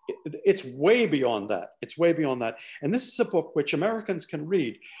think it's way beyond that. It's way beyond that. And this is a book which Americans can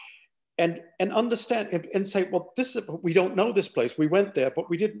read and understand and say, well, we don't know this place. We went there, but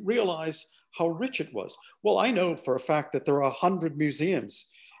we didn't realize how rich it was. Well, I know for a fact that there are 100 museums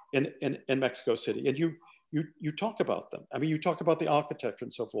in Mexico City, and you talk about them. I mean, you talk about the architecture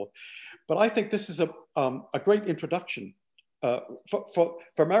and so forth. But I think this is a great introduction for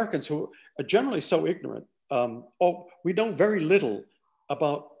Americans who are generally so ignorant. We know very little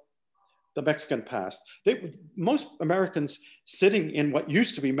about the Mexican past. Most Americans sitting in what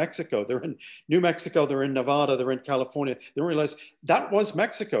used to be Mexico, they're in New Mexico, they're in Nevada, they're in California, they don't realize that was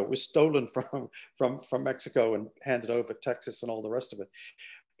Mexico. It was stolen from Mexico and handed over to Texas and all the rest of it.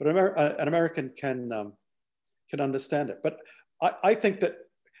 But an American can understand it. But I think that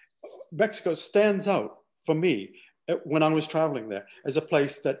Mexico stands out for me when I was traveling there as a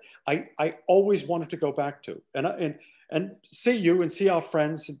place that I always wanted to go back to, and see you and see our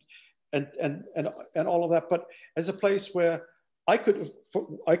friends and all of that, but as a place where I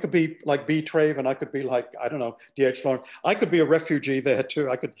could be like B. Trave, and I could be like, I don't know, D.H. Lawrence. I could be a refugee there too.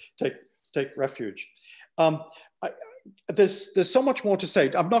 I could take refuge. There's so much more to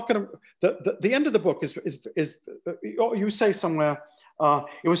say. I'm not going to. The end of the book is you say somewhere.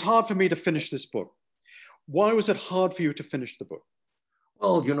 It was hard for me to finish this book. Why was it hard for you to finish the book?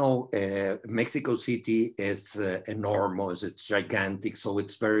 Well, Mexico City is enormous, it's gigantic, so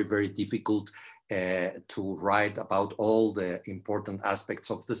it's very, very difficult to write about all the important aspects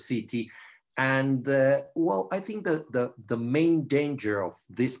of the city. And well, I think the main danger of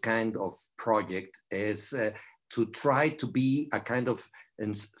this kind of project is to try to be a kind of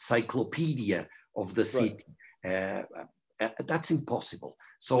encyclopedia of the city. Right. That's impossible.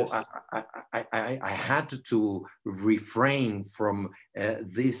 So yes. I had to refrain from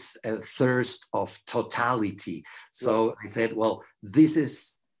this thirst of totality. So right. I said, well, this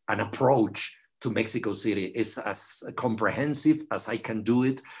is an approach to Mexico City. It's as comprehensive as I can do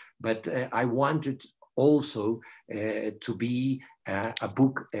it, but I wanted also to be a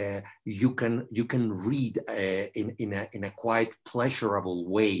book you can read in a quite pleasurable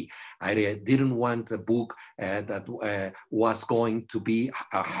way. I didn't want a book that was going to be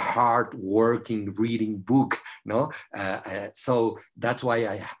a hard-working reading book, no? So that's why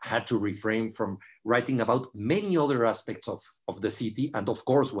I had to refrain from writing about many other aspects of the city. And of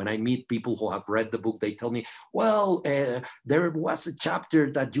course, when I meet people who have read the book, they tell me, well, there was a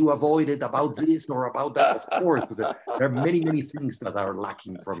chapter that you avoided about this or about that. Of course, there are many, many things that are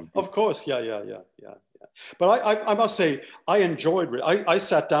lacking from this. Of course, yeah. But I must say, I enjoyed it. I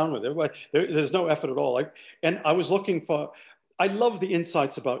sat down with it. There's no effort at all. And I was looking for, I love the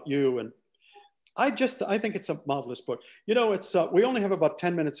insights about you. And I think it's a marvelous book. It's we only have about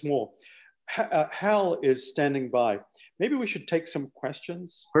 10 minutes more. Hal is standing by. Maybe we should take some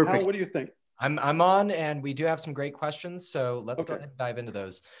questions. Perfect. Hal, what do you think? I'm on, and we do have some great questions. So let's go ahead and dive into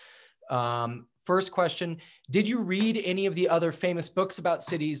those. First question, did you read any of the other famous books about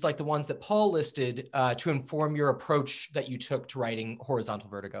cities like the ones that Paul listed to inform your approach that you took to writing Horizontal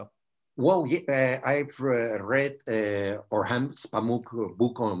Vertigo? Well, I've read Orhan Pamuk's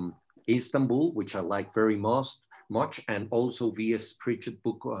book on Istanbul, which I like very much, and also V.S. Pritchett's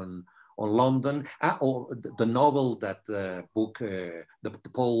book on London, or the novel that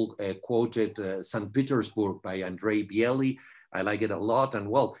Paul quoted, St. Petersburg by Andrei Bieli. I like it a lot. And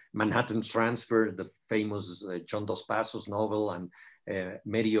well, Manhattan Transfer, the famous John Dos Passos novel, and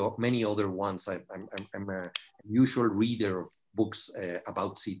many other ones. I'm a usual reader of books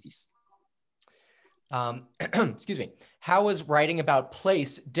about cities. Excuse me. How was writing about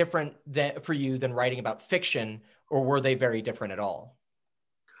place different for you than writing about fiction, or were they very different at all?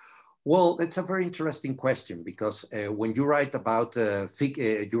 Well, it's a very interesting question, because when you write about an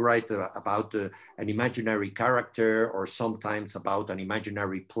imaginary character, or sometimes about an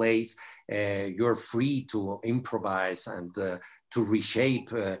imaginary place, you're free to improvise and to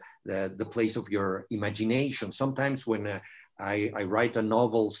reshape the place of your imagination. Sometimes when I write a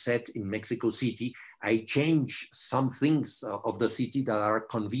novel set in Mexico City, I change some things of the city that are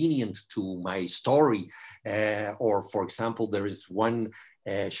convenient to my story. Or for example, there is one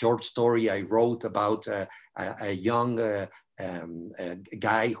short story I wrote about a young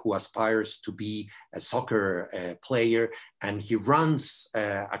guy who aspires to be a soccer player, and he runs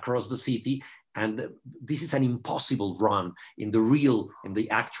across the city. And this is an impossible run in the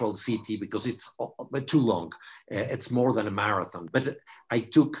actual city, because it's too long. It's more than a marathon. But I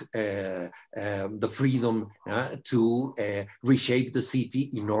took the freedom to reshape the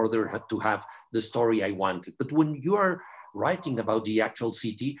city in order to have the story I wanted. But when you are writing about the actual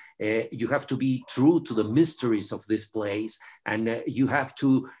city, you have to be true to the mysteries of this place, and you have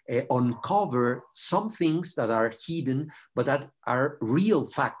to uncover some things that are hidden, but that are real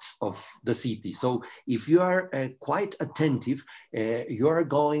facts of the city. So if you are quite attentive, you are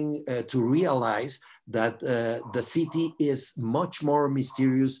going to realize that the city is much more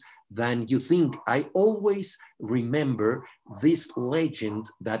mysterious than you think. I always remember this legend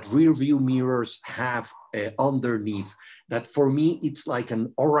that rear view mirrors have underneath, that for me, it's like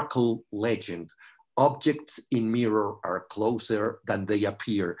an oracle legend. Objects in mirror are closer than they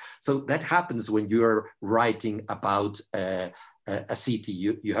appear. So that happens when you're writing about a city.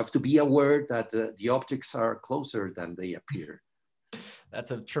 You have to be aware that the objects are closer than they appear.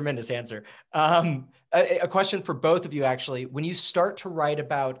 That's a tremendous answer. A question for both of you, actually. When you start to write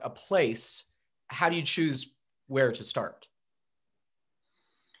about a place, how do you choose where to start?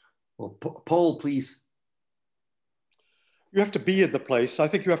 Well, Paul, please. You have to be in the place. I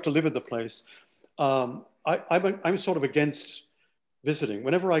think you have to live in the place. I'm sort of against visiting.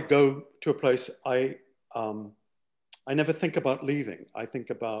 Whenever I go to a place, I never think about leaving. I think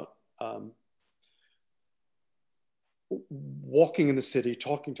about walking in the city,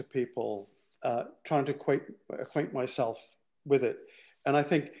 talking to people, trying to acquaint myself with it. And I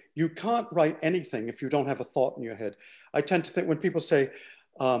think you can't write anything if you don't have a thought in your head. I tend to think when people say,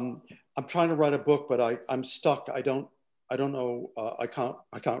 I'm trying to write a book, but I'm stuck. I don't know. I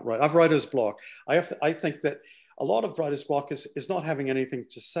can't write. I've writer's block. I think that a lot of writer's block is not having anything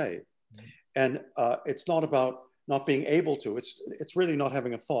to say. And it's not about not being able to. It's really not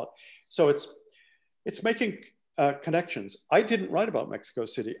having a thought. So it's making connections. I didn't write about Mexico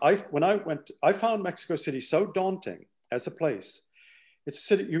City. When I went, I found Mexico City so daunting as a place. It's a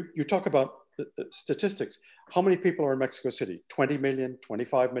city, you talk about statistics. How many people are in Mexico City? 20 million,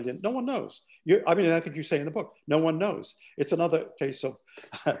 25 million? No one knows. I mean, I think you say in the book, no one knows. It's another case of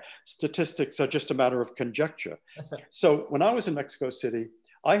statistics are just a matter of conjecture. So when I was in Mexico City,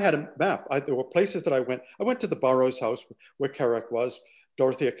 I had a map. There were places that I went. I went to the Burroughs house where Kerouac was,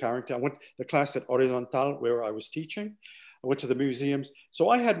 Dorothea Carrington. I went to the class at Horizontal where I was teaching. I went to the museums. So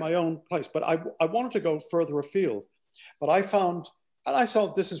I had my own place, but I wanted to go further afield. But I found, and I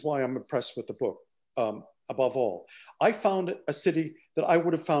saw, this is why I'm impressed with the book, above all. I found a city that I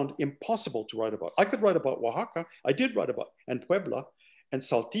would have found impossible to write about. I could write about Oaxaca. I did write about, and Puebla, and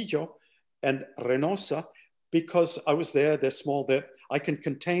Saltillo, and Reynosa, because I was there, they're small, I can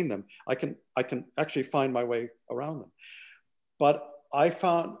contain them. I can actually find my way around them. But I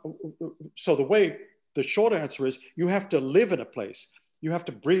found, so the short answer is you have to live in a place. You have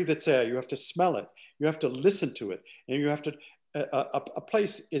to breathe its air. You have to smell it. You have to listen to it. And you have to, a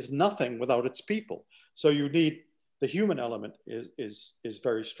place is nothing without its people. So you need, the human element is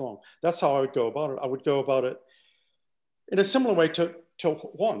very strong. That's how I would go about it. I would go about it in a similar way to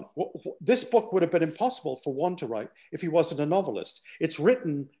Juan. This book would have been impossible for Juan to write if he wasn't a novelist. It's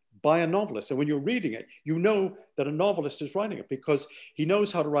written by a novelist. And when you're reading it, you know that a novelist is writing it because he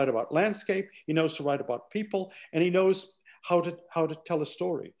knows how to write about landscape, he knows to write about people, and he knows how to tell a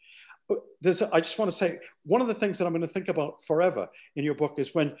story. I just want to say, one of the things that I'm going to think about forever in your book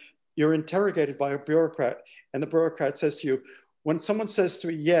is when you're interrogated by a bureaucrat and the bureaucrat says to you, when someone says to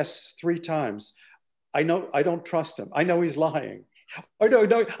me, yes, 3 times, I know I don't trust him. I know he's lying. I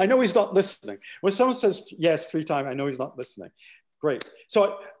know he's not listening. When someone says yes 3 times, I know he's not listening. Great.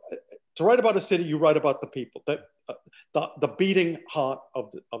 So to write about a city, you write about the people, the beating heart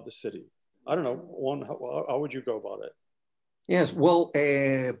of the city. I don't know, Juan, how would you go about it? Yes, well,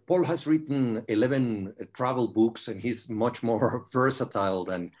 Paul has written 11 travel books and he's much more versatile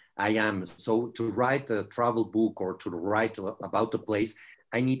than I am. So to write a travel book or to write about a place,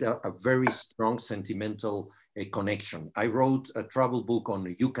 I need a very strong sentimental connection. I wrote a travel book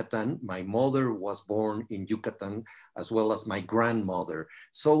on Yucatan. My mother was born in Yucatan, as well as my grandmother.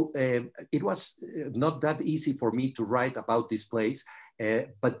 So it was not that easy for me to write about this place.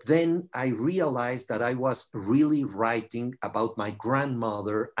 But then I realized that I was really writing about my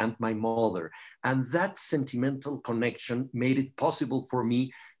grandmother and my mother. And that sentimental connection made it possible for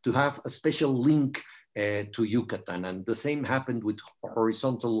me to have a special link to Yucatan. And the same happened with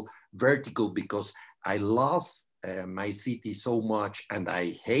Horizontal Vertigo, because I love my city so much and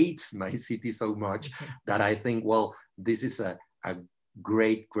I hate my city so much that I think, well, this is a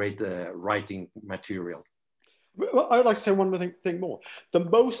great writing material. I'd like to say one thing more. The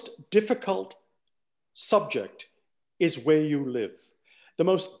most difficult subject is where you live. The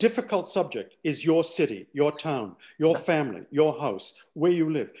most difficult subject is your city, your town, your family, your house, where you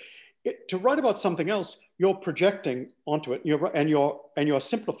live. To write about something else, you're projecting onto it and you're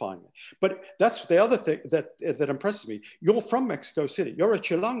simplifying it. But that's the other thing that impresses me. You're from Mexico City. You're a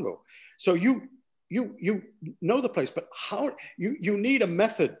Chilango. So you know the place, but how you need a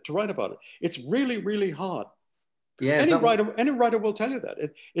method to write about it. It's really, really hard. Yes, any writer will tell you that.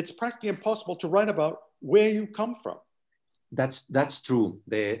 It's practically impossible to write about where you come from. That's true.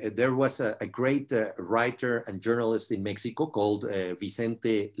 There was a great writer and journalist in Mexico called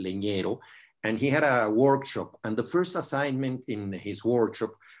Vicente Leñero, and he had a workshop. And the first assignment in his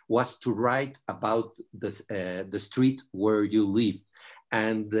workshop was to write about the street where you live.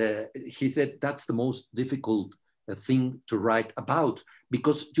 And he said that's the most difficult thing to write about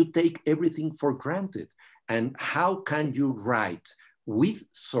because you take everything for granted. And how can you write with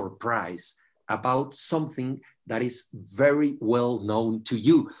surprise about something that is very well known to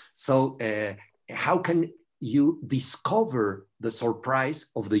you? So how can you discover the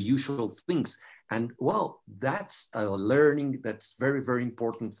surprise of the usual things? And well, that's a learning that's very, very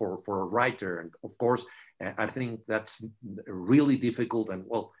important for a writer. And of course, I think that's really difficult. And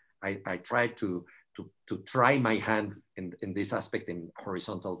well, I try to try my hand in this aspect in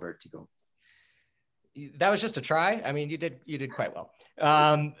Horizontal Vertigo. That was just a try. I mean, you did quite well.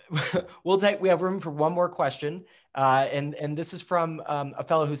 We have room for one more question. And this is from a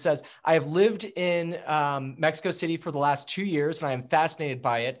fellow who says, I have lived in Mexico City for the last 2 years and I am fascinated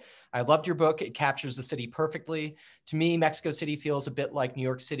by it. I loved your book. It captures the city perfectly. To me, Mexico City feels a bit like New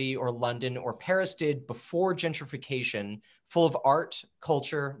York City or London or Paris did before gentrification, full of art,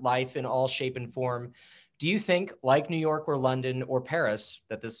 culture, life in all shape and form. Do you think, like New York or London or Paris,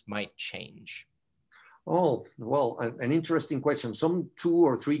 that this might change? Oh, well, an interesting question. Some 2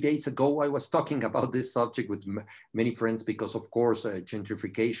 or 3 days ago, I was talking about this subject with many friends because, of course,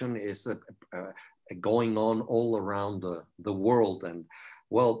 gentrification is going on all around the world. And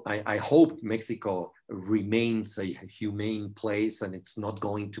well, I hope Mexico remains a humane place and it's not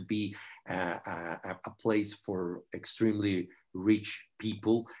going to be a place for extremely rich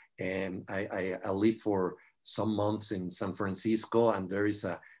people. And I live for some months in San Francisco, and there is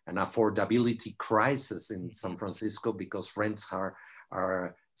an affordability crisis in San Francisco because rents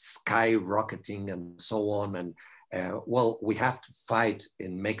are skyrocketing and so on. And well, we have to fight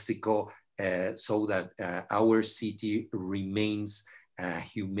in Mexico so that our city remains a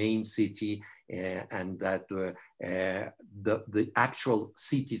humane city and that the actual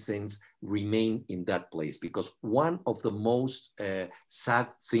citizens remain in that place. Because one of the most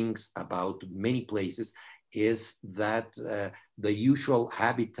sad things about many places is that the usual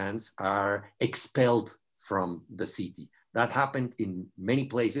habitants are expelled from the city. That happened in many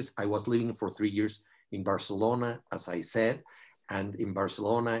places. I was living for 3 years in Barcelona, as I said, and in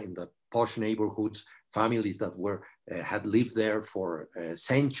Barcelona, in the posh neighborhoods, families that had lived there for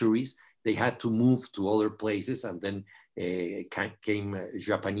centuries, they had to move to other places, and then came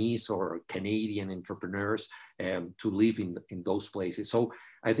Japanese or Canadian entrepreneurs to live in those places. So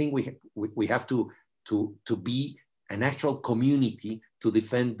I think we have to be an actual community to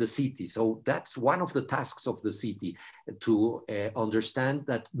defend the city. So that's one of the tasks of the city, to understand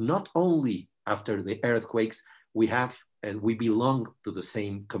that not only after the earthquakes, we belong to the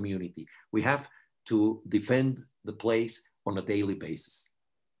same community. We have to defend the place on a daily basis.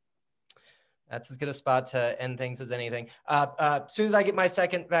 That's as good a spot to end things as anything. As soon as I get my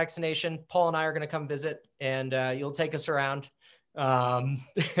second vaccination, Paul and I are going to come visit, and you'll take us around,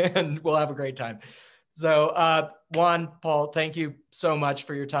 and we'll have a great time. So Juan, Paul, thank you so much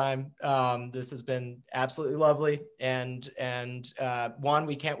for your time. This has been absolutely lovely. And Juan,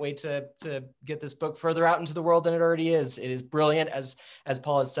 we can't wait to get this book further out into the world than it already is. It is brilliant, as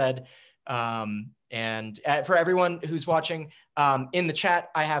Paul has said. And for everyone who's watching, in the chat,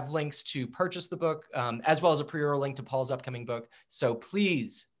 I have links to purchase the book, as well as a pre-order link to Paul's upcoming book. So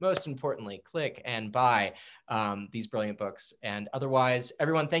please, most importantly, click and buy these brilliant books. And otherwise,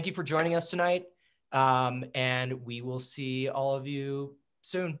 everyone, thank you for joining us tonight. And we will see all of you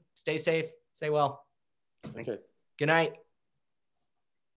soon. Stay safe, stay well. Okay. Good night.